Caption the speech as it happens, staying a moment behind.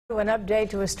An update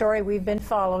to a story we've been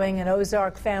following. An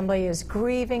Ozark family is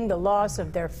grieving the loss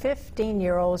of their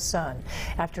 15-year-old son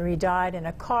after he died in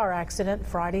a car accident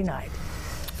Friday night.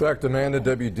 In fact, Amanda,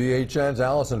 WDHN's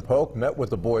Allison Polk met with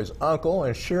the boy's uncle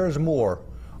and shares more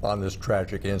on this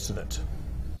tragic incident.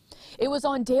 It was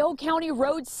on Dale County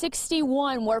Road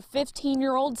 61 where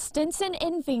 15-year-old Stetson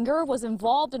Enfinger was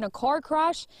involved in a car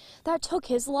crash that took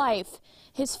his life.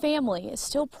 His family is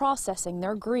still processing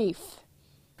their grief.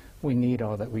 We need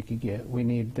all that we could get. We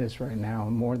need this right now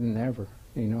more than ever.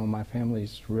 You know, my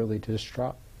family's really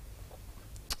distraught.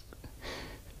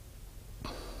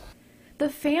 The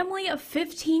family of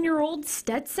 15-year-old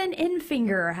Stetson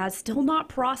Enfinger has still not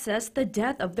processed the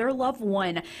death of their loved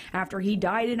one after he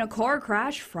died in a car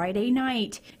crash Friday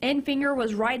night. Enfinger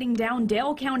was riding down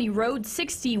Dale County Road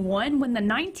 61 when the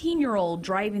 19-year-old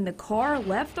driving the car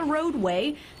left the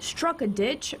roadway, struck a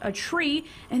ditch, a tree,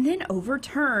 and then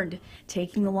overturned,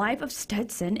 taking the life of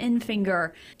Stetson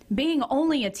Enfinger. Being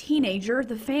only a teenager,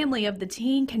 the family of the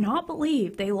teen cannot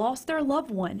believe they lost their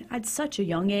loved one at such a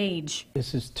young age.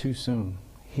 This is too soon.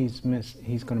 He's going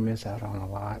to miss out on a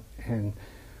lot,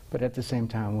 but at the same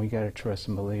time, we got to trust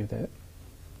and believe that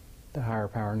the higher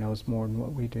power knows more than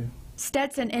what we do.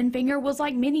 Stetson Enfinger was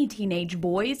like many teenage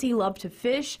boys. He loved to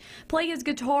fish, play his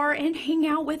guitar, and hang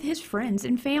out with his friends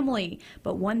and family.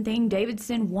 But one thing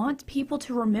Davidson wants people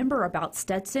to remember about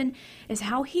Stetson is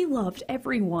how he loved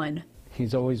everyone.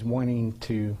 He's always wanting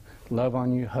to love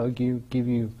on you, hug you, give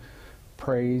you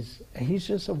praise. He's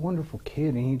just a wonderful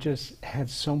kid, and he just had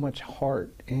so much heart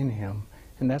in him.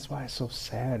 And that's why it's so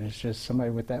sad. It's just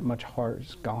somebody with that much heart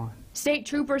is gone. State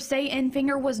troopers say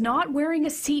Enfinger was not wearing a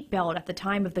seatbelt at the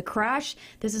time of the crash.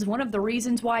 This is one of the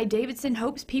reasons why Davidson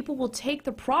hopes people will take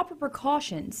the proper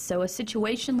precautions so a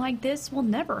situation like this will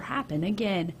never happen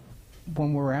again.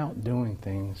 When we're out doing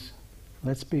things,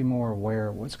 let's be more aware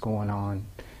of what's going on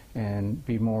and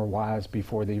be more wise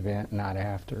before the event, not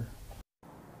after.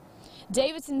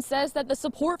 Davidson says that the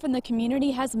support from the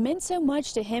community has meant so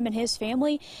much to him and his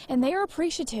family, and they are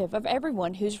appreciative of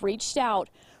everyone who's reached out.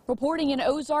 Reporting in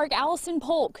Ozark, Allison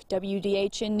Polk,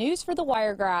 WDHN News for the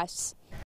Wiregrass.